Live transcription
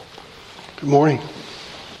Good morning.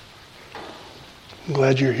 I'm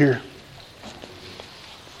glad you're here.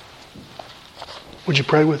 Would you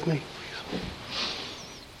pray with me?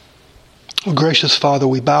 Oh, gracious Father,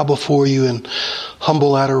 we bow before you in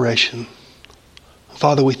humble adoration.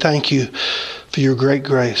 Father, we thank you for your great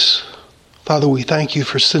grace. Father, we thank you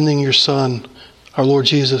for sending your Son, our Lord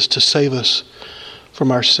Jesus, to save us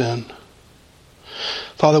from our sin.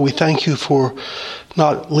 Father, we thank you for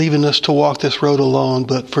not leaving us to walk this road alone,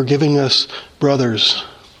 but for giving us brothers,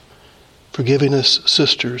 for giving us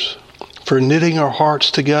sisters, for knitting our hearts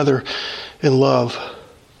together in love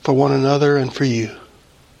for one another and for you.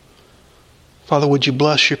 Father, would you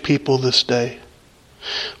bless your people this day?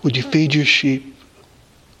 Would you feed your sheep?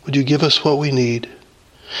 Would you give us what we need?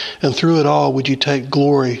 And through it all, would you take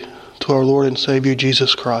glory to our Lord and Savior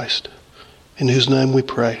Jesus Christ, in whose name we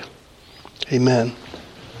pray. Amen.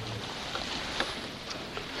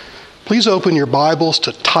 Please open your Bibles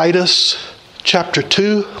to Titus chapter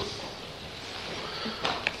 2.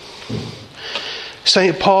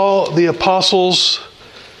 St. Paul the Apostle's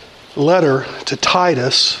letter to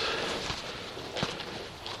Titus,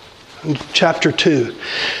 chapter 2.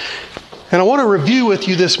 And I want to review with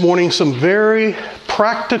you this morning some very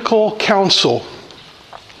practical counsel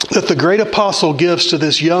that the great apostle gives to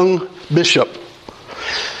this young bishop.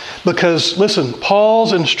 Because, listen,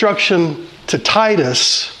 Paul's instruction to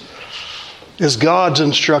Titus is God's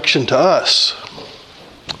instruction to us.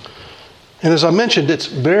 And as I mentioned, it's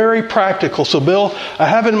very practical. So, Bill, I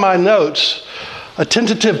have in my notes a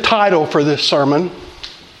tentative title for this sermon: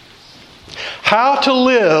 How to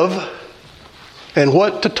Live and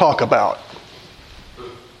What to Talk About.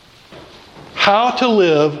 How to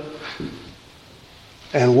live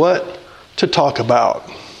and what to talk about.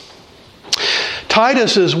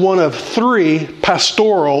 Titus is one of 3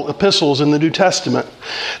 pastoral epistles in the New Testament.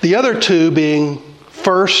 The other 2 being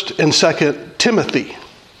 1st and 2nd Timothy.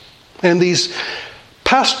 And these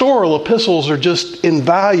pastoral epistles are just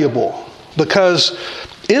invaluable because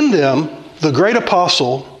in them, the great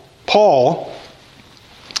apostle, Paul,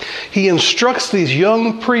 he instructs these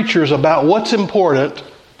young preachers about what's important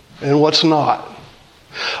and what's not.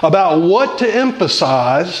 About what to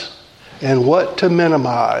emphasize and what to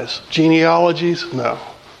minimize. Genealogies? No.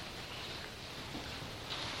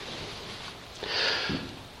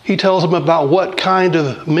 He tells them about what kind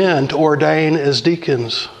of men to ordain as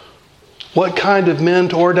deacons. What kind of men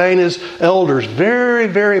to ordain as elders. Very,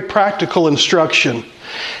 very practical instruction.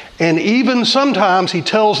 And even sometimes he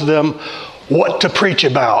tells them what to preach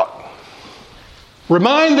about.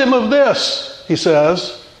 Remind them of this, he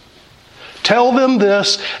says. Tell them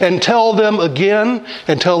this and tell them again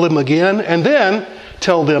and tell them again and then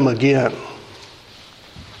tell them again.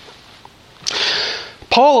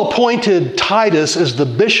 Paul appointed Titus as the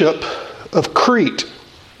bishop of Crete,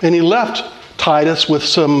 and he left Titus with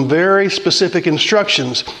some very specific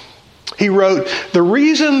instructions. He wrote, "The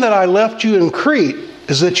reason that I left you in Crete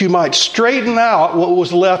is that you might straighten out what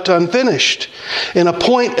was left unfinished and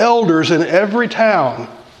appoint elders in every town,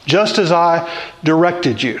 just as I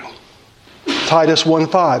directed you." Titus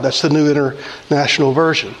 1:5, that's the New International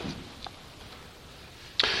Version.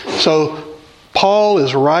 So Paul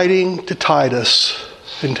is writing to Titus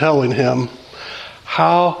and telling him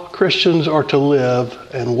how Christians are to live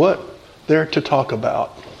and what they're to talk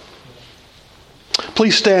about.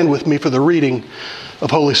 Please stand with me for the reading of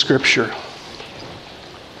Holy Scripture.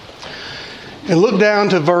 And look down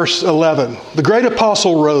to verse 11. The great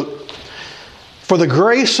apostle wrote, "For the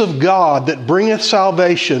grace of God that bringeth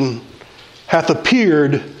salvation hath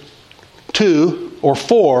appeared to," or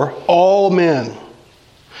for, "all men,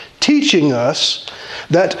 teaching us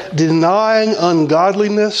that denying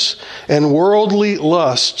ungodliness and worldly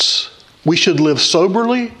lusts, we should live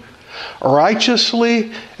soberly,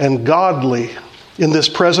 righteously, and godly in this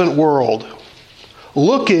present world,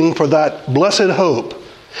 looking for that blessed hope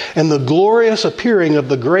and the glorious appearing of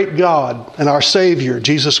the great God and our Savior,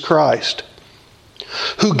 Jesus Christ,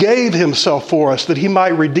 who gave himself for us that he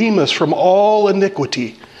might redeem us from all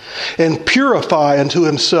iniquity and purify unto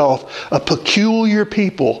himself a peculiar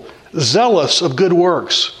people, zealous of good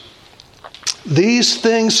works. These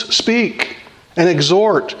things speak and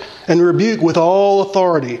exhort and rebuke with all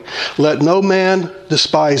authority. Let no man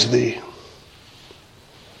despise thee."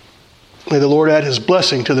 May the Lord add his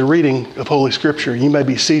blessing to the reading of Holy Scripture. You may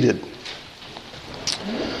be seated.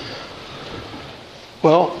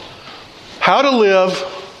 Well, how to live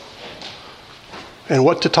and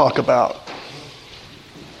what to talk about.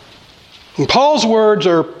 And Paul's words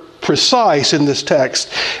are precise in this text.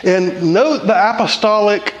 And note the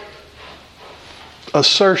apostolic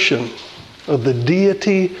assertion of the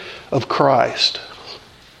deity of Christ.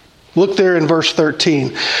 Look there in verse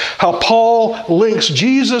 13, how Paul links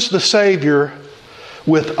Jesus the Savior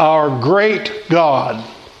with our great God.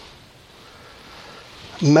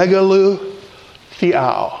 Megalou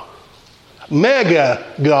Theou.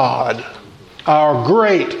 Mega God. Our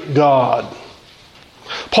great God.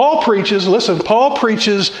 Paul preaches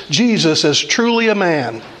Jesus as truly a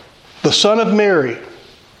man, the Son of Mary.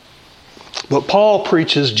 But Paul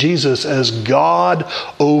preaches Jesus as God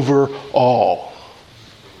over all.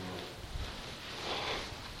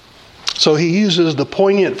 So he uses the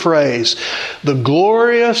poignant phrase, the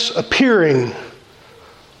glorious appearing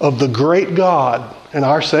of the great God and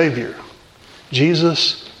our Savior,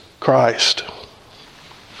 Jesus Christ.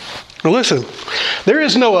 Now listen, there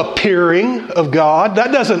is no appearing of God.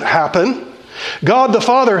 That doesn't happen. God the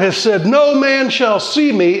Father has said, no man shall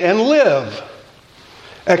see me and live.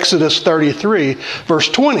 Exodus 33, verse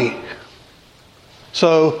 20.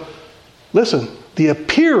 So, listen, the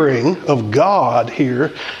appearing of God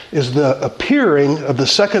here is the appearing of the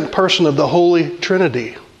second person of the Holy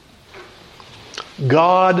Trinity.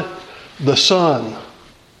 God the Son.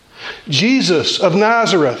 Jesus of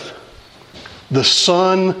Nazareth, the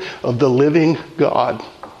Son of the living God.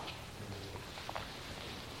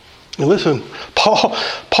 And listen,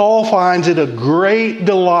 Paul finds it a great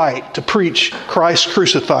delight to preach Christ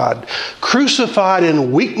crucified. Crucified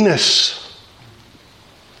in weakness,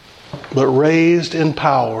 but raised in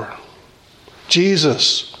power.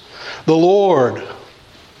 Jesus, the Lord,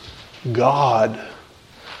 God,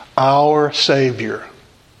 our Savior.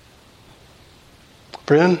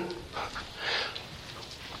 Friend,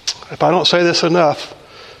 if I don't say this enough,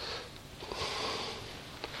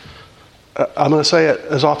 I'm going to say it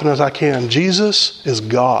as often as I can. Jesus is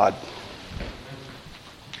God.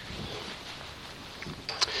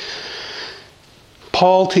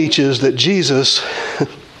 Paul teaches that Jesus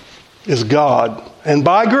is God. And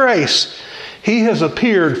by grace, He has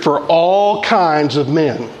appeared for all kinds of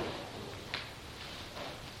men.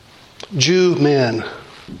 Jew men,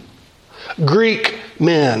 Greek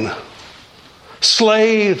men,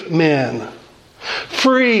 slave men,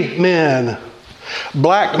 free men,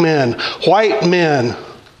 black men, white men.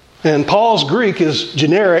 And Paul's Greek is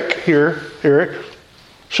generic here, Eric.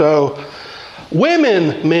 So,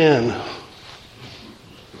 women, men.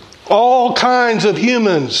 All kinds of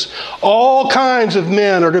humans, all kinds of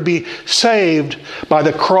men are to be saved by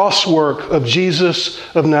the crosswork of Jesus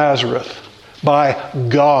of Nazareth, by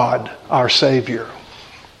God, our Savior.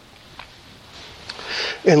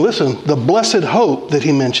 And listen, the blessed hope that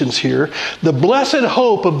he mentions here, the blessed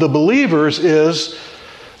hope of the believers is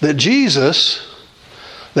that Jesus,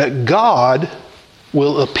 that God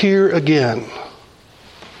will appear again.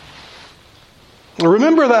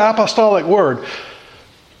 Remember the apostolic word.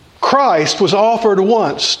 Christ was offered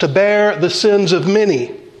once to bear the sins of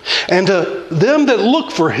many, and to them that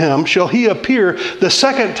look for him shall he appear the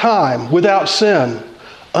second time without sin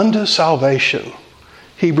unto salvation.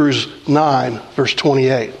 Hebrews 9, verse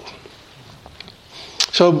 28.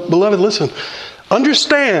 So, beloved, listen.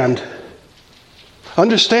 Understand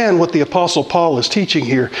what the Apostle Paul is teaching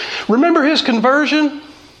here. Remember his conversion?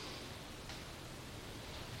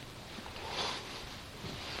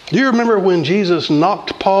 Do you remember when Jesus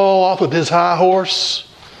knocked Paul off of his high horse?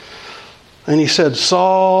 And he said,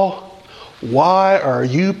 Saul, why are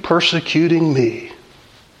you persecuting me?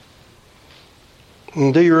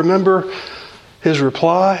 And do you remember his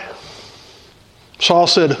reply? Saul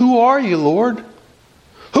said, who are you, Lord?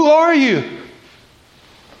 Who are you?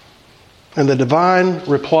 And the divine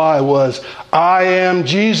reply was, I am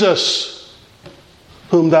Jesus,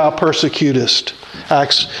 whom thou persecutest.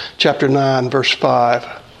 Acts chapter 9, verse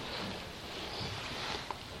 5.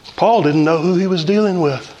 Paul didn't know who he was dealing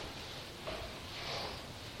with.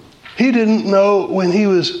 He didn't know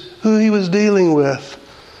who he was dealing with.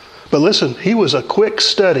 But listen, he was a quick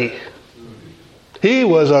study. He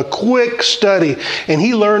was a quick study, and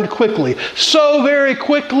he learned quickly. So very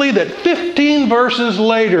quickly that 15 verses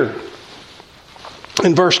later,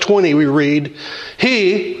 in verse 20 we read,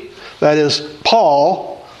 he, that is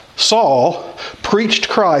Paul, Saul, preached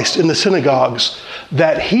Christ in the synagogues,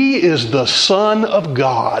 that he is the Son of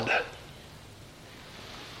God.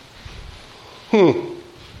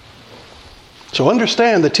 So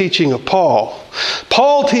understand the teaching of Paul.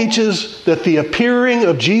 Paul teaches that the appearing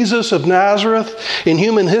of Jesus of Nazareth in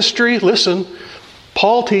human history, listen,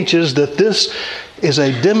 Paul teaches that this is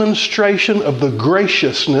a demonstration of the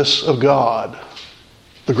graciousness of God.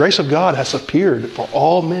 The grace of God has appeared for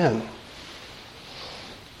all men.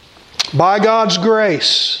 By God's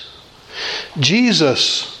grace,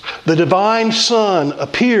 Jesus, the divine Son,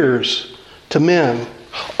 appears to men.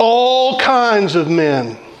 All kinds of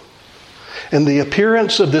men. And the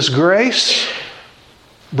appearance of this grace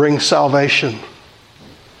brings salvation.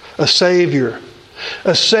 A Savior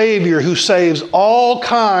who saves all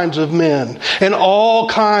kinds of men and all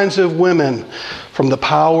kinds of women from the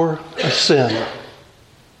power of sin.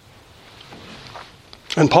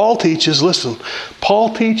 And Paul teaches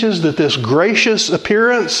that this gracious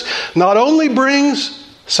appearance not only brings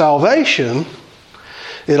salvation,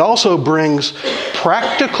 it also brings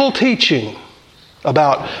practical teaching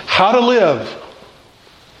about how to live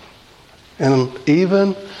and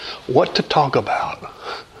even what to talk about.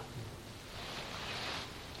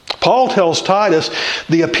 Paul tells Titus,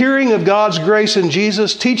 the appearing of God's grace in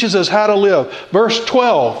Jesus teaches us how to live. Verse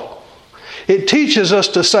 12, it teaches us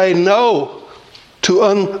to say no to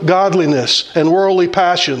ungodliness and worldly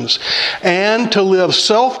passions, and to live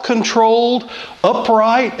self-controlled,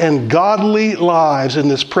 upright, and godly lives in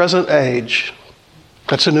this present age.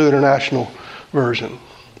 That's a New International Version.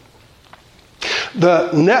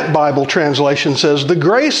 The Net Bible translation says, the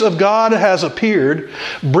grace of God has appeared,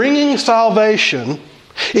 bringing salvation.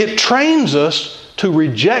 It trains us to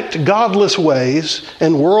reject godless ways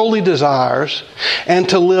and worldly desires, and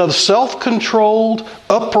to live self-controlled,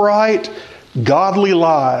 upright, godly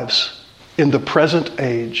lives in the present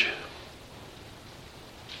age.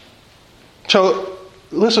 So,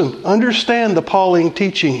 listen, understand the Pauline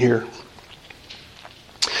teaching here.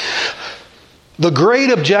 The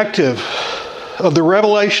great objective of the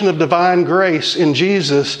revelation of divine grace in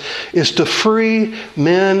Jesus is to free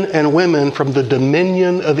men and women from the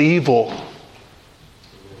dominion of evil.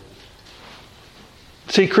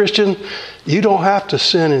 See, Christian, you don't have to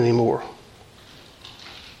sin anymore.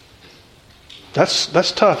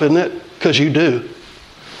 That's tough, isn't it? Because you do.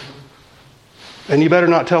 And you better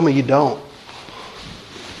not tell me you don't.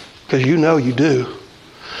 Because you know you do.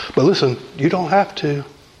 But listen, you don't have to.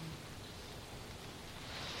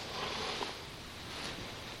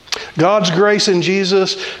 God's grace in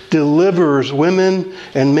Jesus delivers women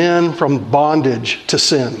and men from bondage to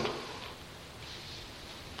sin.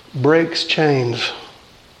 Breaks chains.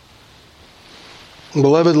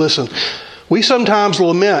 Beloved, listen. We sometimes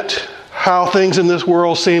lament how things in this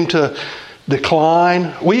world seem to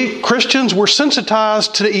decline. We Christians, we're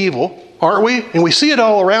sensitized to the evil, aren't we? And we see it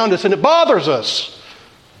all around us and it bothers us.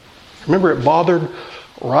 Remember, it bothered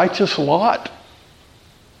righteous Lot.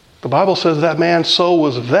 The Bible says that man's soul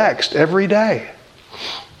was vexed every day.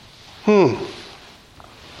 Oh,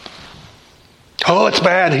 it's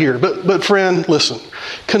bad here. But friend, listen.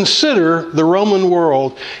 Consider the Roman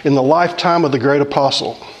world in the lifetime of the great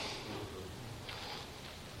apostle.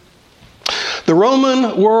 The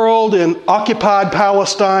Roman world in occupied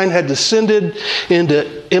Palestine had descended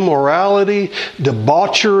into immorality,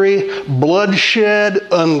 debauchery, bloodshed,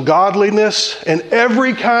 ungodliness, and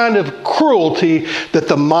every kind of cruelty that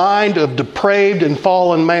the mind of depraved and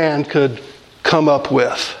fallen man could come up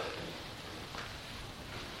with.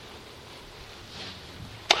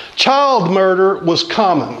 Child murder was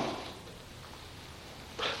common.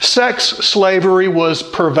 Sex slavery was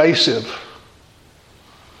pervasive.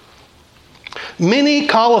 Many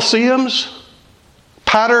colosseums,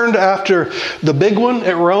 patterned after the big one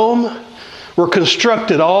at Rome, were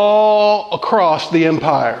constructed all across the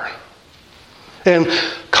empire. And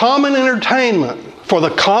common entertainment for the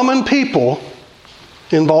common people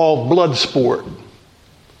involved blood sport,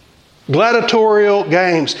 gladiatorial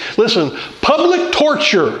games. Listen, public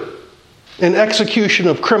torture and execution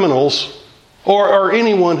of criminals or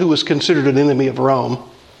anyone who was considered an enemy of Rome,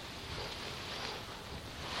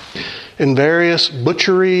 in various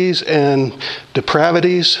butcheries and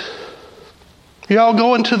depravities. Y'all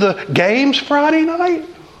going to the games Friday night?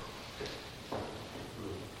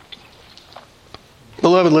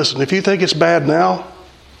 Beloved, listen, if you think it's bad now,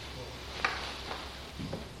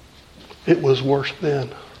 it was worse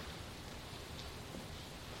then.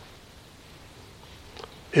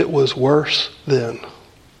 It was worse then.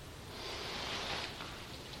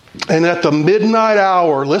 And at the midnight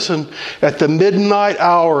hour, listen, at the midnight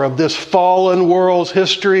hour of this fallen world's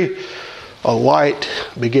history, a light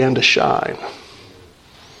began to shine.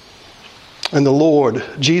 And the Lord,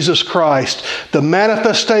 Jesus Christ, the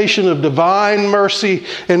manifestation of divine mercy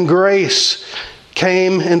and grace,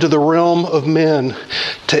 came into the realm of men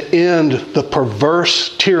to end the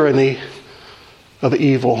perverse tyranny of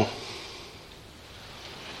evil.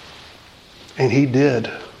 And He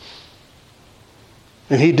did.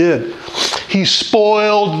 And He did. He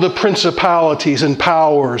spoiled the principalities and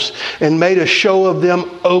powers and made a show of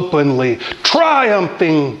them openly,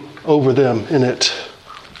 triumphing over them in it.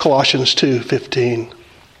 Colossians 2:15.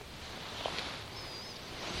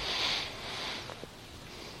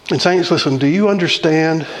 And saints, listen, do you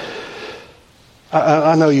understand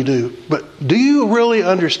I know you do. But do you really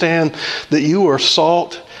understand that you are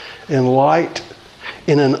salt and light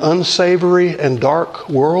in an unsavory and dark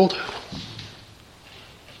world?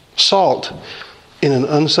 Salt in an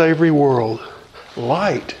unsavory world.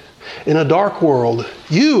 Light in a dark world.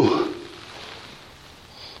 You.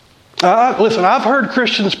 Listen, I've heard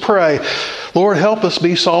Christians pray, Lord, help us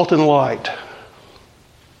be salt and light.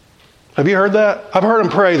 Have you heard that? I've heard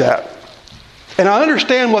them pray that. And I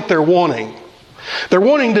understand what they're wanting. They're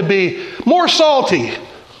wanting to be more salty.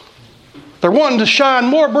 They're wanting to shine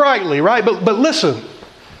more brightly, right? But listen,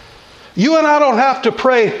 you and I don't have to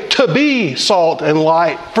pray to be salt and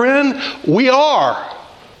light. Friend, we are.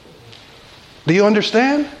 Do you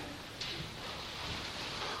understand?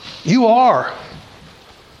 You are.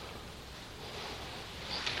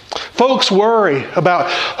 Folks worry about,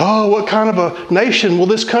 what kind of a nation will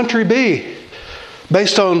this country be?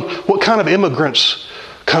 Based on what kind of immigrants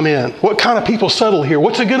come in. What kind of people settle here?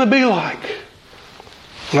 What's it going to be like?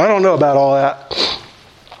 And I don't know about all that.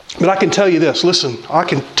 But I can tell you this. Listen, I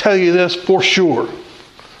can tell you this for sure.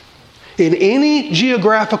 In any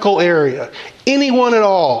geographical area, anyone at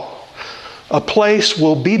all, a place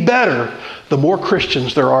will be better the more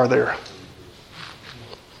Christians there are there.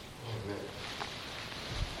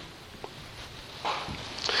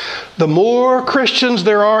 The more Christians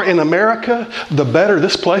there are in America, the better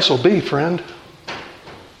this place will be, friend.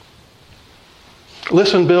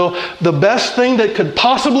 Listen, Bill, the best thing that could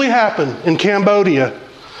possibly happen in Cambodia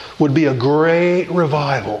would be a great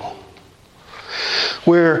revival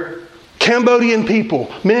where Cambodian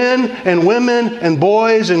people, men and women and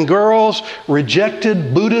boys and girls,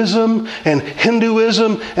 rejected Buddhism and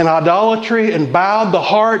Hinduism and idolatry and bowed the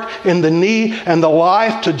heart and the knee and the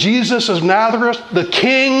life to Jesus of Nazareth, the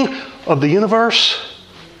King of the universe.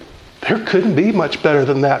 There couldn't be much better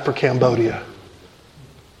than that for Cambodia.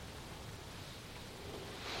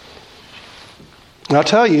 And I'll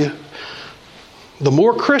tell you, the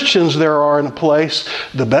more Christians there are in a place,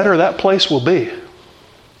 the better that place will be.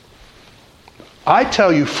 I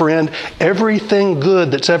tell you, friend, everything good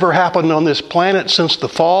that's ever happened on this planet since the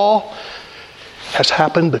fall has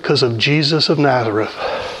happened because of Jesus of Nazareth.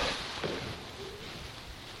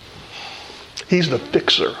 He's the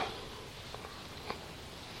fixer.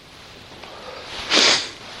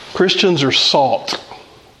 Christians are salt.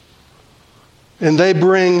 And they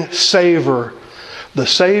bring savor, the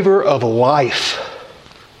savor of life,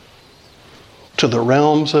 to the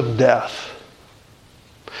realms of death.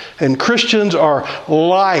 And Christians are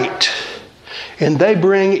light, and they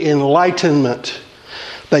bring enlightenment.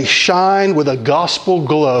 They shine with a gospel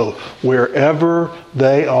glow wherever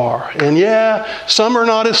they are. And yeah, some are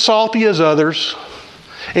not as salty as others.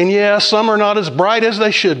 And yeah, some are not as bright as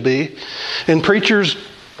they should be. And preachers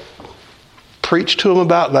preach to them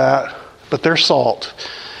about that. But they're salt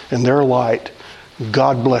and they're light.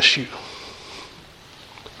 God bless you.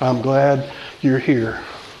 I'm glad you're here.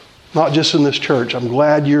 Not just in this church. I'm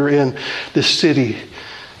glad you're in this city,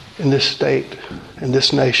 in this state, in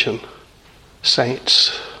this nation.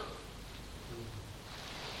 Saints.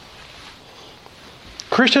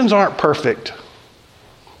 Christians aren't perfect.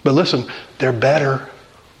 But listen, they're better.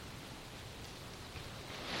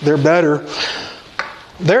 They're better.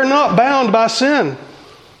 They're not bound by sin.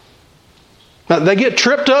 Now, they get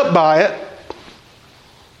tripped up by it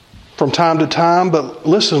from time to time, but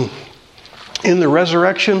listen, in the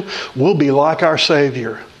resurrection, we'll be like our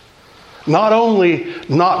Savior. Not only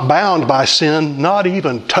not bound by sin, not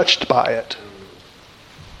even touched by it.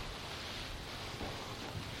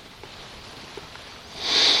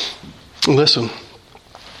 Listen,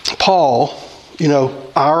 Paul,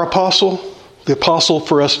 our apostle, the apostle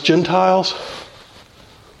for us Gentiles,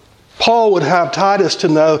 Paul would have Titus to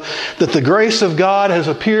know that the grace of God has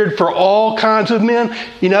appeared for all kinds of men,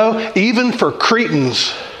 even for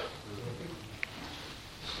Cretans.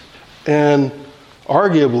 And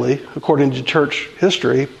arguably, according to church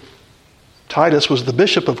history, Titus was the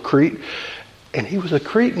bishop of Crete, and he was a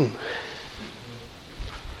Cretan.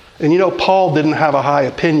 And Paul didn't have a high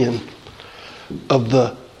opinion of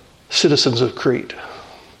the citizens of Crete.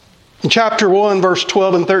 In chapter 1, verse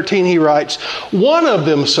 12 and 13, he writes, one of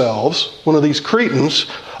themselves, one of these Cretans,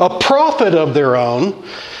 a prophet of their own,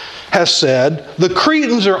 has said, the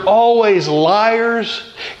Cretans are always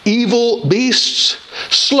liars, evil beasts,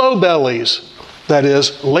 slow bellies, that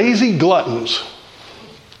is, lazy gluttons.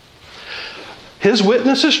 His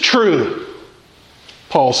witness is true,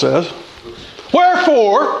 Paul says.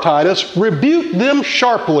 Wherefore, Titus, rebuke them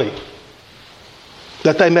sharply,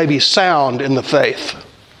 that they may be sound in the faith.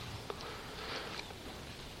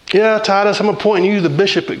 Yeah, Titus, I'm appointing you the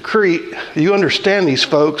bishop at Crete. You understand these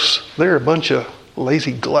folks. They're a bunch of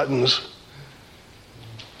lazy gluttons.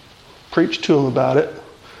 Preach to them about it,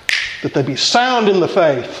 that they be sound in the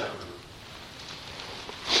faith.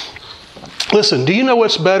 Listen, do you know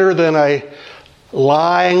what's better than a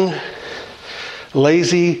lying,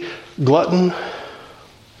 lazy glutton? I'll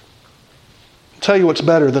tell you what's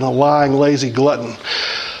better than a lying, lazy glutton.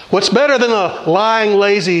 What's better than a lying,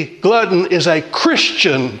 lazy glutton is a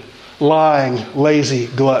Christian lying, lazy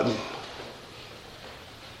glutton.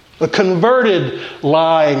 A converted,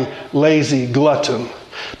 lying, lazy glutton.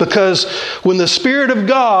 Because when the Spirit of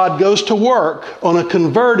God goes to work on a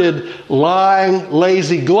converted, lying,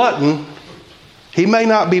 lazy glutton, he may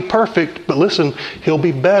not be perfect, but listen, he'll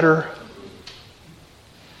be better.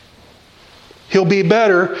 He'll be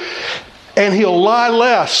better, and he'll lie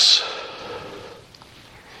less.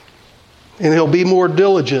 And he'll be more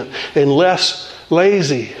diligent and less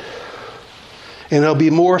lazy. And he'll be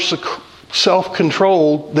more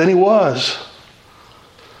self-controlled than he was.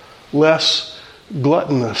 Less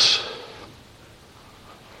gluttonous.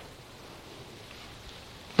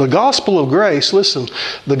 The gospel of grace, listen,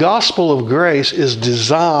 the gospel of grace is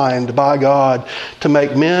designed by God to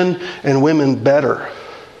make men and women better.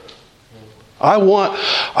 I want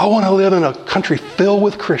to live in a country filled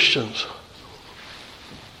with Christians.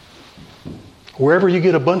 Wherever you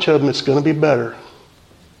get a bunch of them, it's going to be better.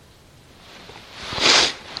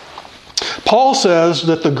 Paul says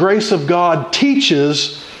that the grace of God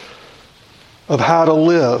teaches of how to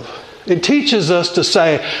live. It teaches us to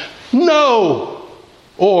say no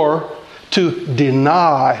or to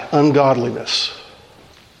deny ungodliness.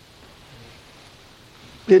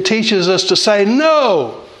 It teaches us to say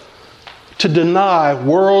no, to deny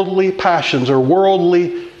worldly passions or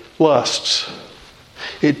worldly lusts.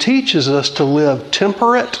 It teaches us to live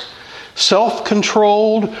temperate,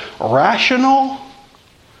 self-controlled, rational,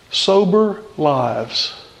 sober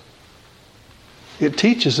lives. It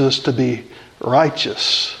teaches us to be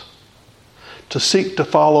righteous, to seek to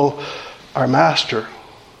follow our Master,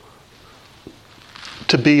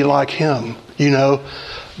 to be like Him. You know,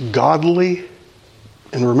 godly.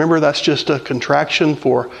 And remember, that's just a contraction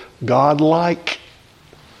for godlike.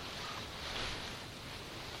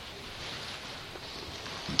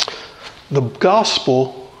 The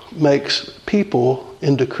gospel makes people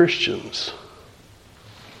into Christians.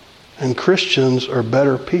 And Christians are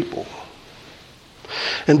better people.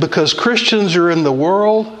 And because Christians are in the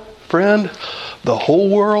world, friend, the whole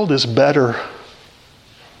world is better.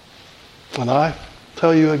 And I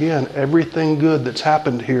tell you again, everything good that's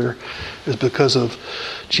happened here is because of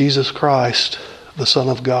Jesus Christ, the Son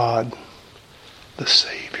of God, the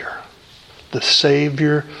Savior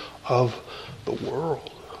of the world.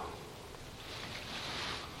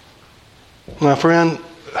 Now, friend,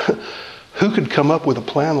 who could come up with a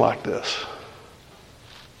plan like this?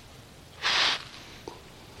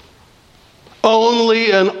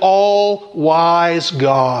 Only an all-wise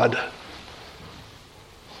God.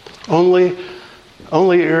 Only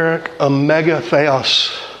Eric, a mega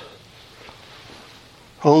theos.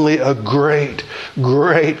 Only a great,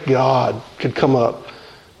 great God could come up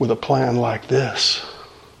with a plan like this.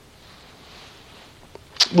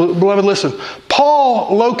 Beloved, listen.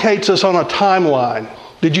 Paul locates us on a timeline.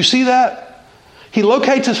 Did you see that? He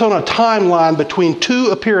locates us on a timeline between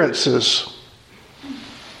two appearances.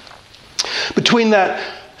 Between that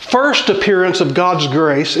first appearance of God's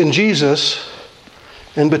grace in Jesus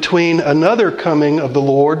and between another coming of the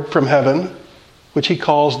Lord from heaven, which he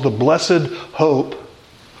calls the blessed hope.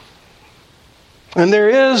 And there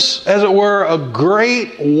is, as it were, a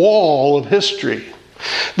great wall of history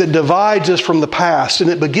that divides us from the past. And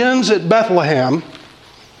it begins at Bethlehem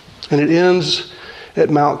and it ends at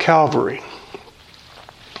Mount Calvary.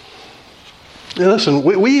 Now listen,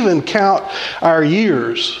 we even count our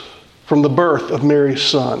years from the birth of Mary's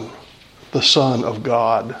Son, the Son of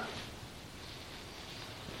God.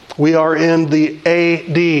 We are in the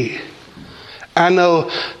AD, Anno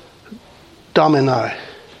Domini,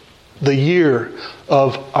 the year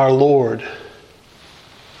of our Lord.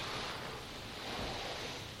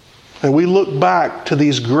 And we look back to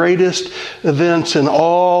these greatest events in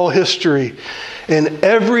all history, and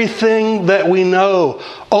everything that we know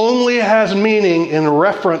only has meaning in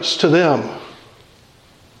reference to them.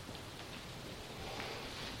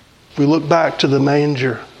 We look back to the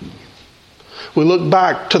manger. We look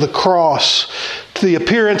back to the cross, to the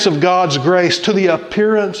appearance of God's grace, to the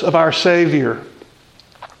appearance of our Savior.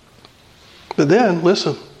 But then,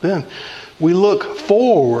 listen, we look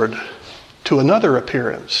forward to another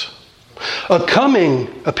appearance. A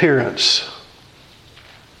coming appearance.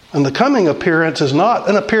 And the coming appearance is not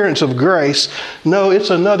an appearance of grace. No, it's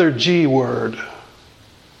another G word.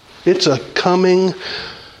 It's a coming,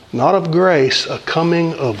 not of grace, a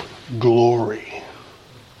coming of glory.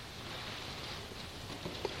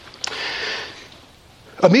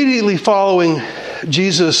 Immediately following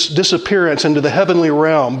Jesus' disappearance into the heavenly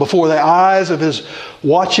realm before the eyes of his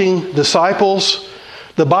watching disciples,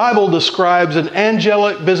 the Bible describes an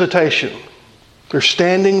angelic visitation. They're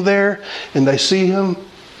standing there and they see him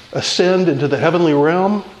ascend into the heavenly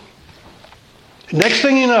realm. Next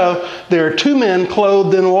thing you know, there are two men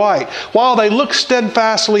clothed in white. While they looked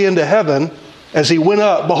steadfastly into heaven as he went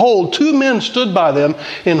up, behold, two men stood by them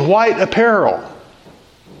in white apparel,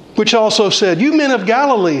 which also said, You men of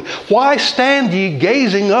Galilee, why stand ye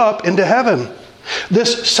gazing up into heaven?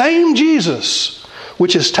 This same Jesus,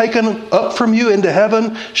 which is taken up from you into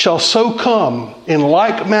heaven, shall so come in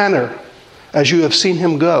like manner as you have seen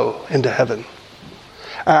him go into heaven.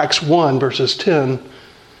 Acts 1, verses 10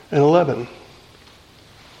 and 11.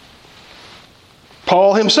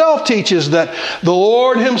 Paul himself teaches that the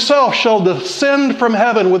Lord himself shall descend from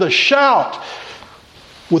heaven with a shout,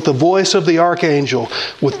 with the voice of the archangel,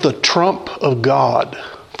 with the trump of God.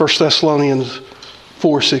 1 Thessalonians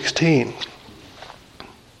 4:16.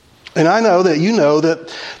 And I know that you know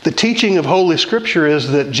that the teaching of Holy Scripture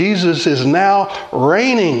is that Jesus is now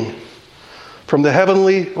reigning from the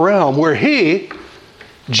heavenly realm, where he,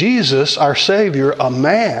 Jesus, our Savior, a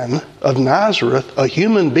man of Nazareth, a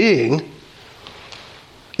human being,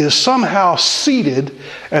 is somehow seated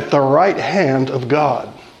at the right hand of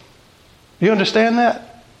God. You understand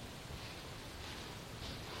that?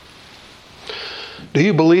 Do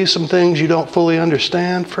you believe some things you don't fully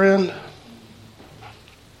understand, friend?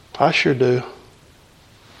 I sure do.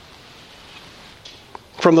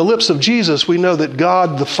 From the lips of Jesus, we know that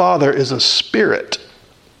God the Father is a spirit.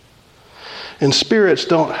 And spirits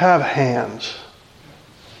don't have hands.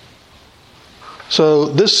 So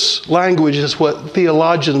this language is what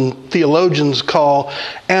theologians call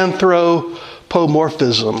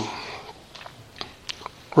anthropomorphism,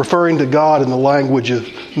 referring to God in the language of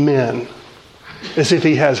men, as if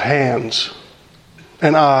he has hands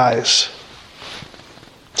and eyes.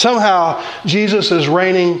 Somehow, Jesus is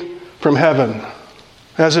reigning from heaven,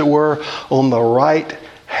 as it were, on the right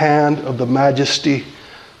hand of the majesty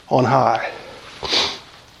on high.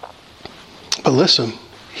 But listen,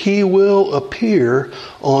 he will appear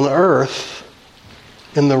on earth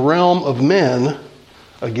in the realm of men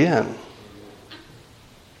again.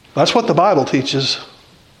 That's what the Bible teaches.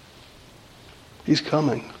 He's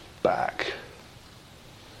coming back.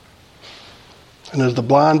 And as the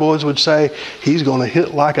blind boys would say, he's going to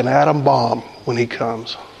hit like an atom bomb when he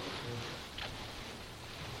comes.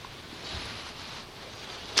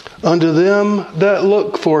 Unto them that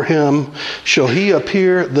look for him shall he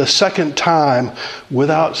appear the second time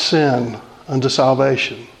without sin unto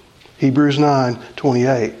salvation. Hebrews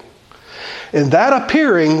 9:28. And that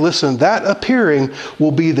appearing, listen, that appearing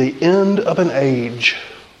will be the end of an age.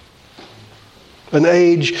 An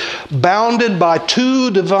age bounded by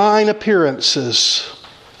two divine appearances.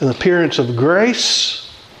 An appearance of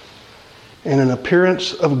grace and an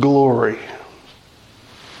appearance of glory.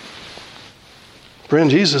 Friend,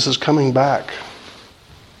 Jesus is coming back.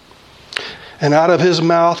 And out of his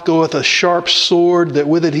mouth goeth a sharp sword, that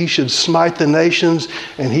with it he should smite the nations,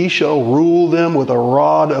 and he shall rule them with a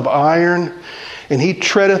rod of iron. And he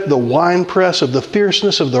treadeth the winepress of the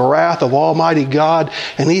fierceness of the wrath of Almighty God.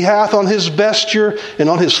 And he hath on his vesture and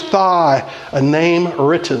on his thigh a name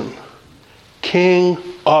written, King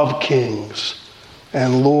of Kings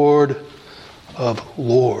and Lord of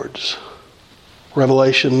Lords.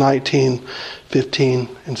 Revelation 19:15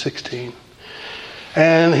 and 16.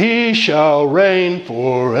 And he shall reign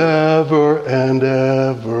forever and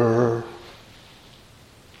ever.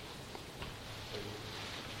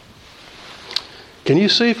 Can you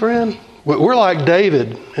see, friend? We're like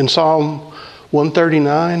David in Psalm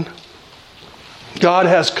 139. God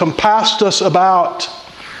has compassed us about.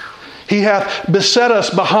 He hath beset us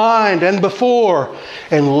behind and before,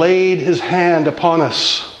 and laid his hand upon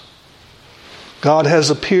us. God has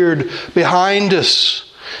appeared behind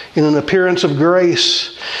us in an appearance of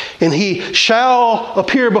grace, and he shall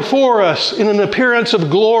appear before us in an appearance of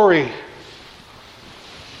glory.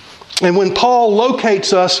 And when Paul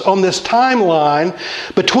locates us on this timeline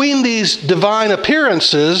between these divine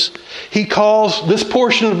appearances, he calls this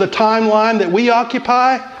portion of the timeline that we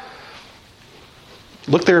occupy,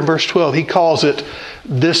 look there in verse 12, he calls it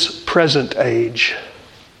this present age.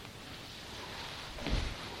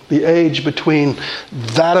 The age between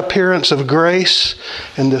that appearance of grace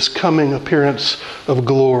and this coming appearance of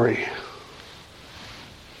glory.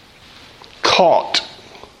 Caught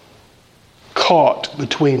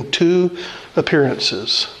between two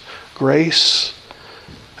appearances. grace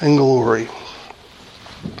and glory.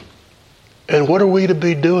 And what are we to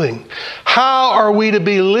be doing? How are we to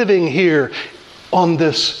be living here in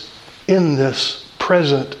this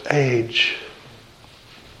present age?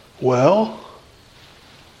 Well,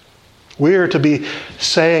 we are to be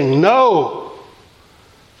saying no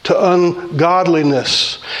to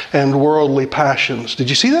ungodliness and worldly passions. Did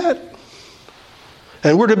you see that?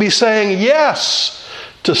 And we're to be saying yes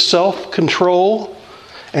to self-control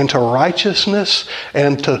and to righteousness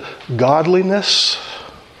and to godliness.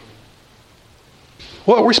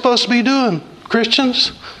 What are we supposed to be doing,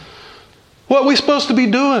 Christians? What are we supposed to be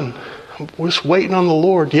doing? We're just waiting on the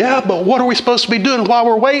Lord. Yeah, but what are we supposed to be doing while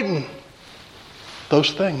we're waiting?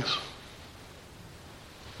 Those things.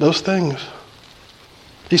 Those things.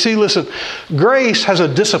 You see, listen, grace has a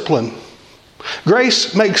discipline.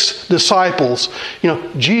 Grace makes disciples.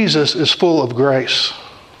 Jesus is full of grace.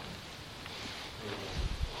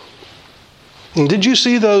 And did you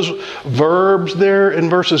see those verbs there in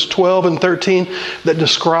verses 12 and 13 that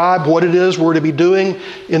describe what it is we're to be doing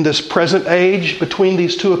in this present age between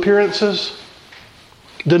these two appearances?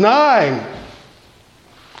 Denying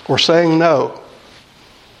or saying no.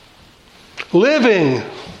 Living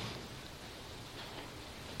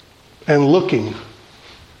and looking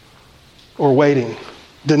or waiting.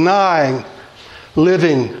 Denying,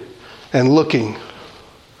 living, and looking.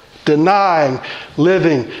 Denying,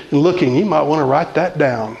 living, and looking. You might want to write that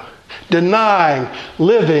down. Denying,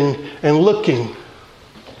 living, and looking.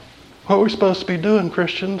 What we're supposed to be doing,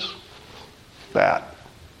 Christians? That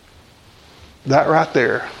right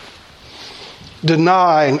there.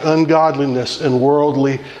 Denying ungodliness and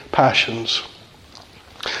worldly passions.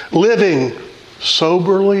 Living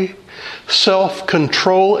soberly,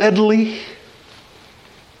 self-controlledly.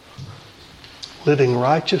 Living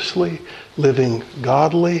righteously, living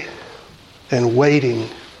godly, and waiting,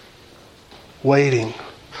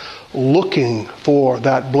 looking for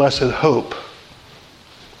that blessed hope,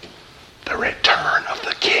 the return of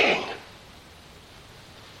the King.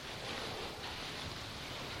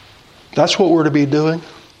 That's what we're to be doing.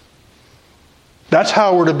 That's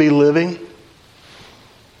how we're to be living.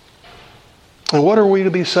 And what are we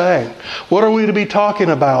to be saying? What are we to be talking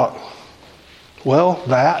about? Well,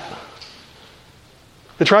 that.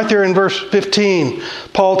 It's right there in verse 15.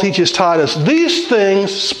 Paul teaches Titus, these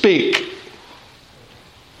things speak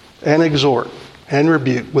and exhort and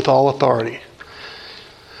rebuke with all authority.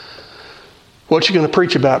 What you going to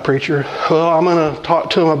preach about, preacher? Well, I'm going to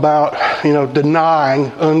talk to him about,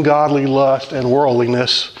 denying ungodly lust and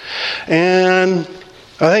worldliness. And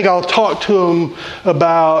I think I'll talk to him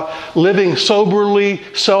about living soberly,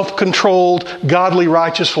 self-controlled, godly,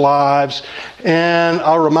 righteous lives. And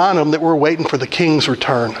I'll remind them that we're waiting for the King's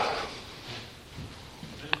return.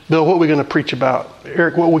 Bill, what are we going to preach about?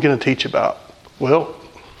 Eric, what are we going to teach about? Well,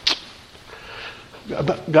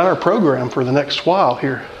 got our program for the next while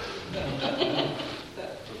here.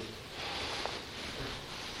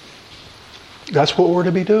 That's what we're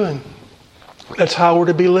to be doing. That's how we're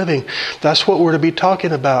to be living. That's what we're to be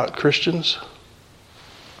talking about, Christians.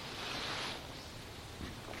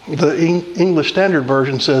 The English Standard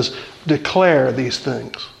Version says, declare these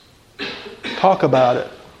things. Talk about it.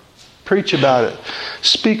 Preach about it.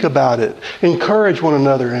 Speak about it. Encourage one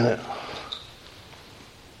another in it.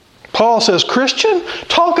 Paul says, Christian,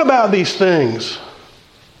 talk about these things.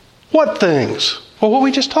 What things? Well, what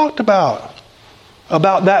we just talked about.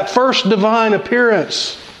 About that first divine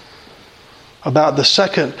appearance. About the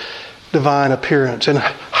second divine appearance. And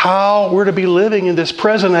how we're to be living in this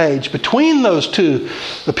present age between those two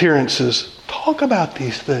appearances. Talk about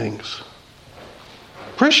these things.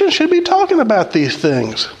 Christians should be talking about these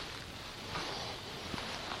things.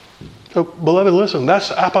 So, beloved, listen,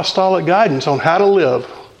 that's apostolic guidance on how to live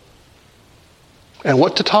and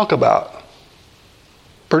what to talk about.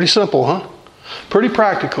 Pretty simple, huh? Pretty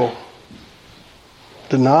practical.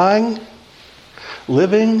 Denying,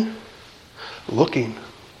 living, looking.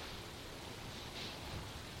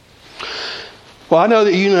 Well, I know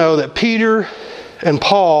that you know that Peter and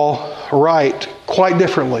Paul write quite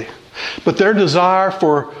differently, but their desire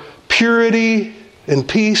for purity and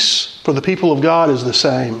peace for the people of God is the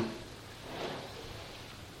same.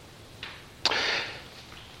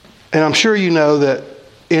 And I'm sure you know that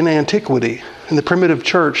in antiquity, in the primitive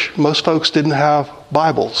church, most folks didn't have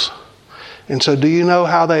Bibles. And so do you know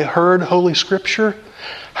how they heard Holy Scripture?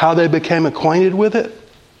 How they became acquainted with it?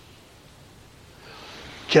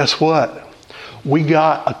 Guess what? We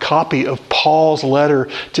got a copy of Paul's letter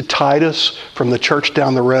to Titus from the church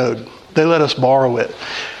down the road. They let us borrow it.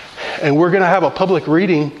 And we're going to have a public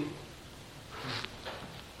reading.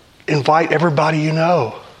 Invite everybody you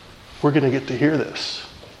know. we're going to get to hear this.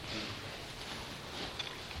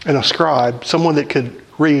 And a scribe, someone that could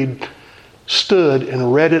read, stood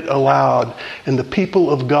and read it aloud. And the people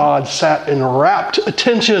of God sat in rapt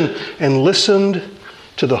attention and listened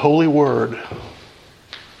to the holy word.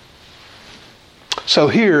 So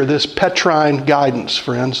here, this Petrine guidance,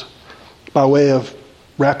 friends, by way of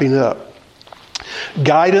wrapping up.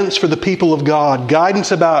 Guidance for the people of God.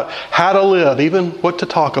 Guidance about how to live, even what to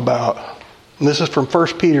talk about. And this is from 1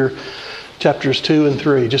 Peter chapters 2 and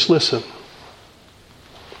 3. Just listen.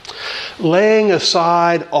 Laying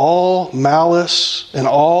aside all malice and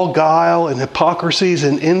all guile and hypocrisies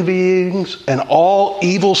and envyings and all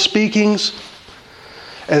evil speakings,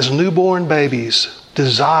 as newborn babies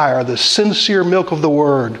desire the sincere milk of the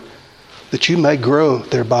word, that you may grow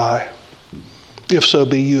thereby. If so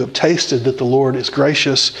be you have tasted that the Lord is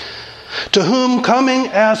gracious, to whom coming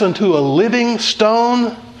as unto a living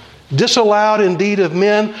stone, disallowed indeed of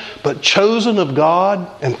men, but chosen of God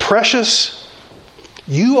and precious,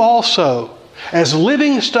 you also, as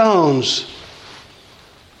living stones,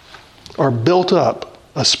 are built up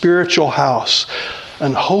a spiritual house,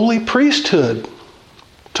 an holy priesthood,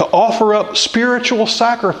 to offer up spiritual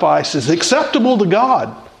sacrifices acceptable to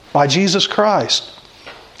God by Jesus Christ.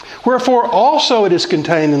 Wherefore also it is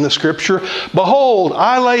contained in the Scripture, Behold,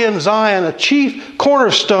 I lay in Zion a chief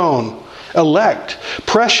cornerstone, elect,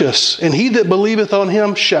 precious, and he that believeth on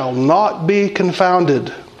him shall not be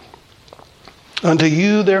confounded. Unto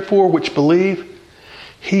you, therefore, which believe,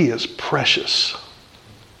 he is precious.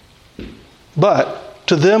 But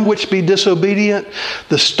to them which be disobedient,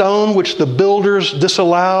 the stone which the builders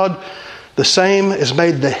disallowed, the same is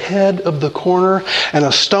made the head of the corner, and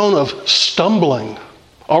a stone of stumbling,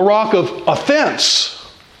 a rock of offense,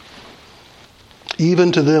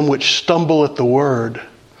 even to them which stumble at the word,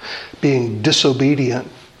 being disobedient,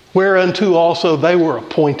 whereunto also they were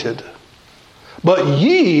appointed. But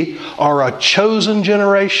ye are a chosen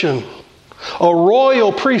generation, a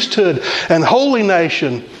royal priesthood and holy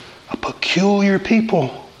nation, a peculiar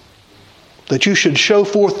people, that you should show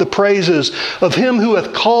forth the praises of him who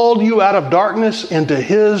hath called you out of darkness into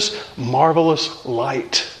his marvelous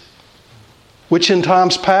light, which in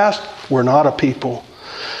times past were not a people,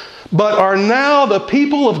 but are now the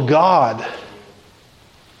people of God,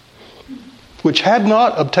 which had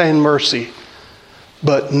not obtained mercy,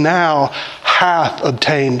 but now hath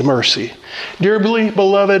obtained mercy. Dearly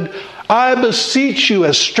beloved, I beseech you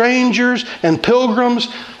as strangers and pilgrims,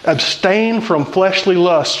 abstain from fleshly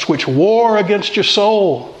lusts which war against your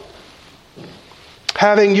soul,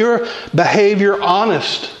 having your behavior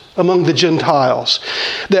honest among the Gentiles,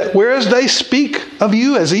 that whereas they speak of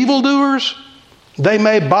you as evildoers, they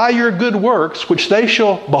may by your good works, which they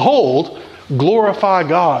shall behold, glorify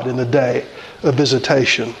God in the day of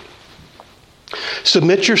visitation.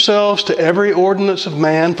 Submit yourselves to every ordinance of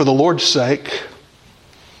man for the Lord's sake,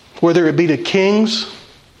 whether it be to kings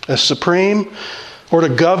as supreme, or to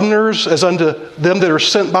governors as unto them that are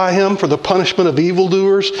sent by him for the punishment of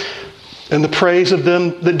evildoers and the praise of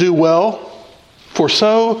them that do well. For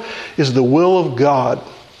so is the will of God,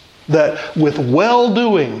 that with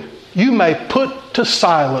well-doing you may put to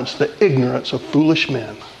silence the ignorance of foolish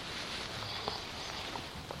men.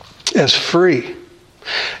 As free,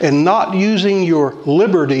 and not using your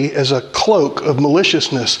liberty as a cloak of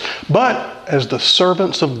maliciousness, but as the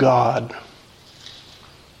servants of God.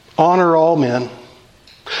 Honor all men.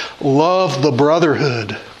 Love the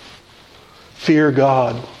brotherhood. Fear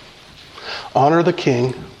God. Honor the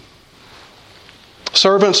king.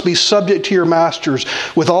 Servants, be subject to your masters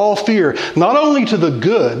with all fear, not only to the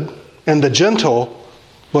good and the gentle,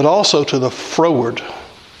 but also to the froward.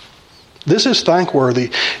 This is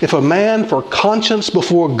thankworthy. If a man for conscience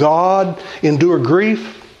before God endure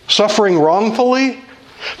grief, suffering wrongfully,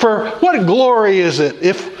 for what glory is it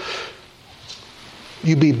if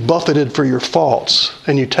you be buffeted for your faults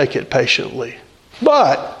and you take it patiently?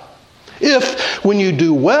 But if when you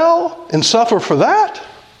do well and suffer for that,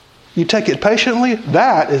 you take it patiently,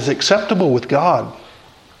 that is acceptable with God.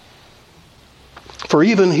 For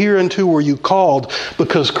even hereunto were you called,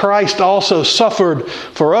 because Christ also suffered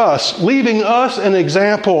for us, leaving us an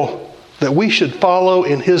example that we should follow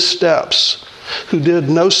in his steps, who did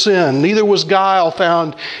no sin, neither was guile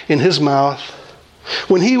found in his mouth.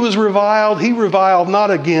 When he was reviled, he reviled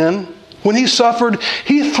not again. When he suffered,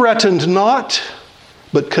 he threatened not,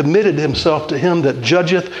 but committed himself to him that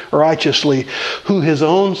judgeth righteously, who his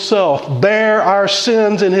own self bare our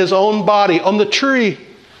sins in his own body on the tree,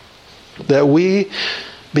 that we,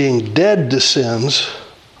 being dead to sins,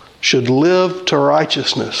 should live to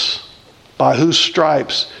righteousness, by whose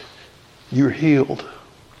stripes you're healed.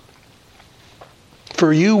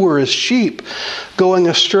 For you were as sheep going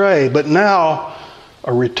astray, but now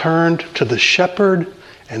are returned to the shepherd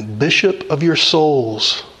and bishop of your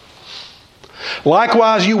souls.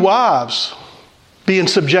 Likewise, you wives, be in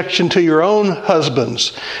subjection to your own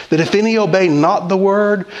husbands, that if any obey not the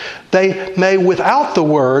word, they may without the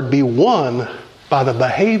word be won by the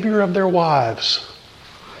behavior of their wives,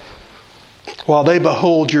 while they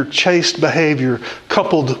behold your chaste behavior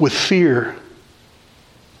coupled with fear,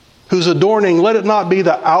 whose adorning, let it not be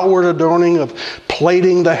the outward adorning of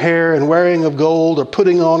plaiting the hair and wearing of gold or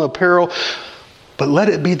putting on apparel, but let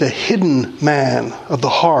it be the hidden man of the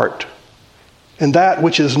heart, and that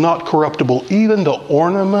which is not corruptible, even the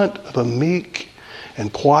ornament of a meek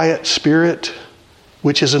and quiet spirit,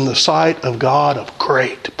 which is in the sight of God of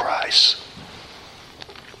great price.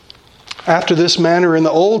 After this manner in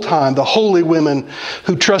the old time, the holy women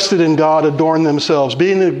who trusted in God adorned themselves,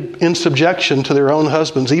 being in subjection to their own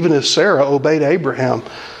husbands, even as Sarah obeyed Abraham,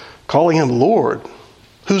 calling him Lord.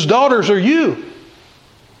 Whose daughters are you?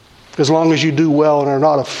 As long as you do well and are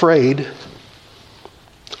not afraid.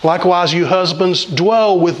 Likewise, you husbands,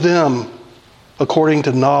 dwell with them according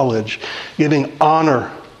to knowledge, giving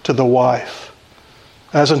honor to the wife,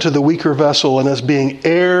 as unto the weaker vessel, and as being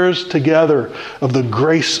heirs together of the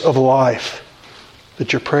grace of life,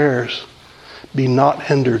 that your prayers be not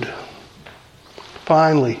hindered.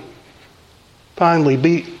 Finally,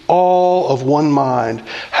 be all of one mind,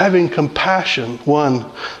 having compassion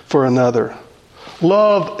one for another.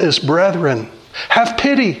 Love as brethren. Have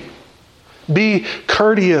pity. Be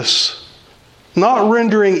courteous, not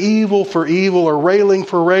rendering evil for evil or railing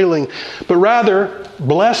for railing, but rather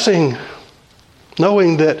blessing,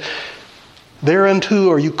 knowing that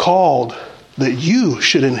thereunto are you called, that you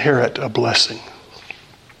should inherit a blessing.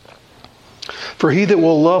 For he that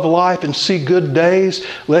will love life and see good days,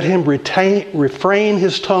 let him refrain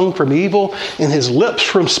his tongue from evil and his lips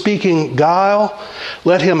from speaking guile.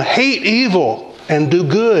 Let him hate evil and do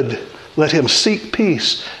good. Let him seek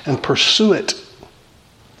peace and pursue it.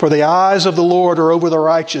 For the eyes of the Lord are over the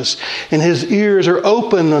righteous, and his ears are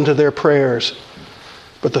open unto their prayers.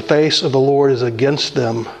 But the face of the Lord is against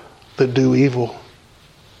them that do evil.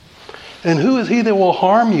 And who is he that will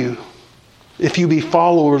harm you if you be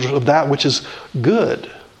followers of that which is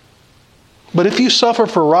good? But if you suffer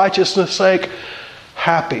for righteousness' sake,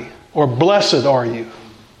 happy or blessed are you.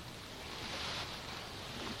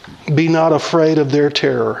 Be not afraid of their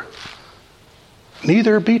terror,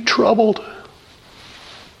 neither be troubled.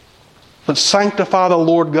 But sanctify the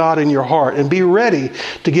Lord God in your heart, and be ready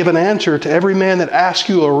to give an answer to every man that asks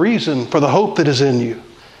you a reason for the hope that is in you,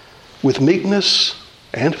 with meekness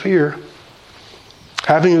and fear,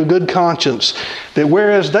 having a good conscience, that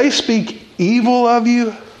whereas they speak evil of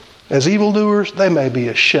you as evildoers, they may be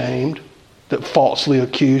ashamed that falsely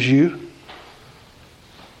accuse you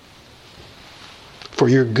for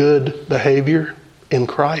your good behavior in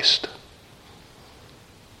Christ.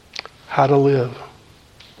 How to live.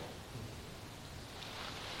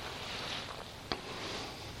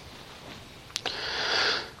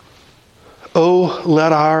 Oh,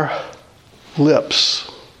 let our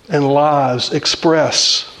lips and lives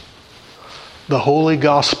express the holy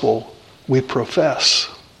gospel we profess.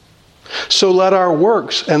 So let our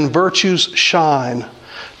works and virtues shine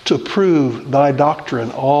to prove thy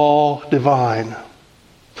doctrine all divine.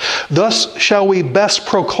 Thus shall we best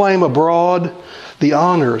proclaim abroad the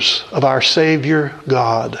honors of our Savior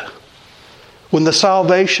God. When the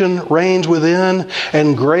salvation reigns within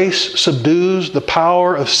and grace subdues the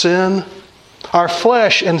power of sin, our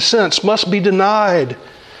flesh and sense must be denied,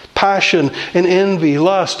 passion and envy,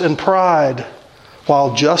 lust and pride,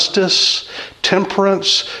 while justice,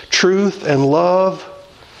 temperance, truth, and love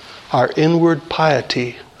our inward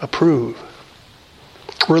piety approve.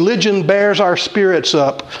 Religion bears our spirits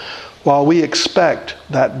up while we expect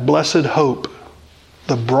that blessed hope,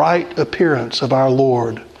 the bright appearance of our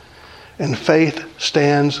Lord, and faith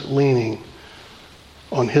stands leaning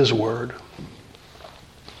on His word.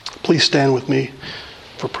 Please stand with me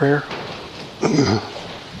for prayer.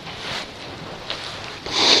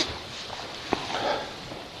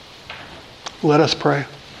 Let us pray.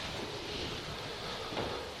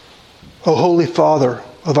 O Holy Father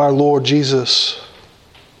of our Lord Jesus,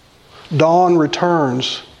 dawn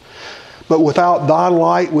returns, but without thy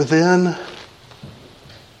light within,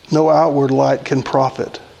 no outward light can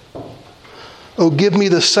profit. O give me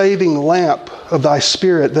the saving lamp of thy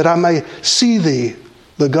Spirit, that I may see thee,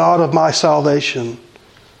 the God of my salvation,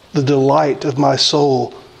 the delight of my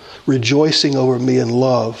soul, rejoicing over me in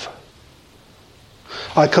love.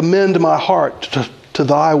 I commend my heart to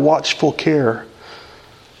thy watchful care,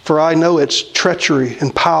 for I know its treachery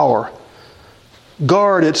and power,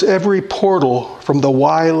 Guard its every portal from the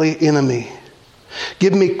wily enemy.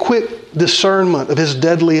 Give me quick discernment of his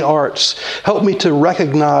deadly arts. Help me to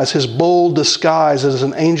recognize his bold disguise as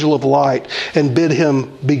an angel of light and bid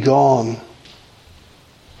him be gone.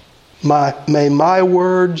 May my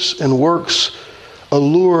words and works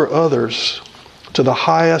allure others to the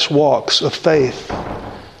highest walks of faith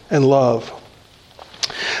and love.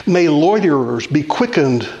 May loiterers be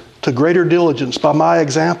quickened to greater diligence by my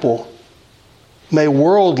example. May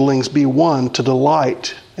worldlings be won to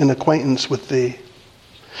delight in acquaintance with thee.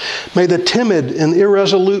 May the timid and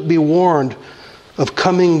irresolute be warned of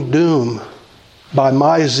coming doom by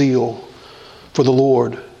my zeal for the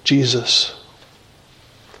Lord Jesus.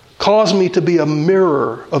 Cause me to be a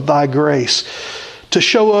mirror of thy grace, to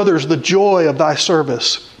show others the joy of thy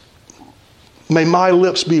service. May my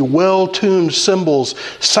lips be well-tuned cymbals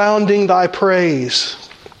sounding thy praise.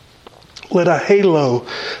 Let a halo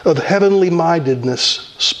of heavenly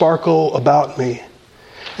mindedness sparkle about me,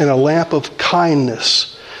 and a lamp of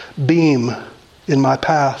kindness beam in my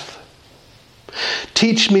path.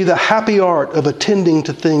 Teach me the happy art of attending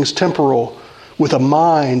to things temporal with a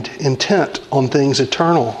mind intent on things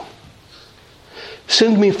eternal.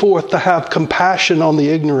 Send me forth to have compassion on the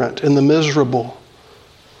ignorant and the miserable.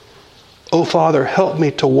 O Father, help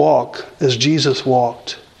me to walk as Jesus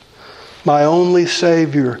walked, my only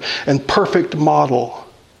Savior and perfect model.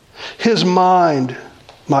 His mind,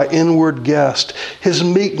 my inward guest. His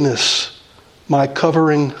meekness, my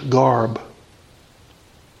covering garb.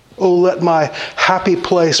 Oh, let my happy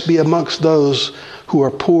place be amongst those who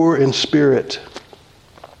are poor in spirit.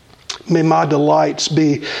 May my delights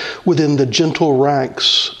be within the gentle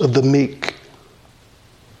ranks of the meek.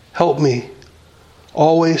 Help me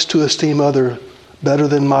always to esteem others better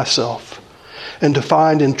than myself, and to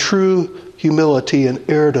find in true humility an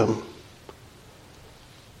heirdom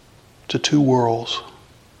to two worlds.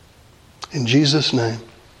 In Jesus' name,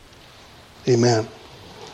 amen.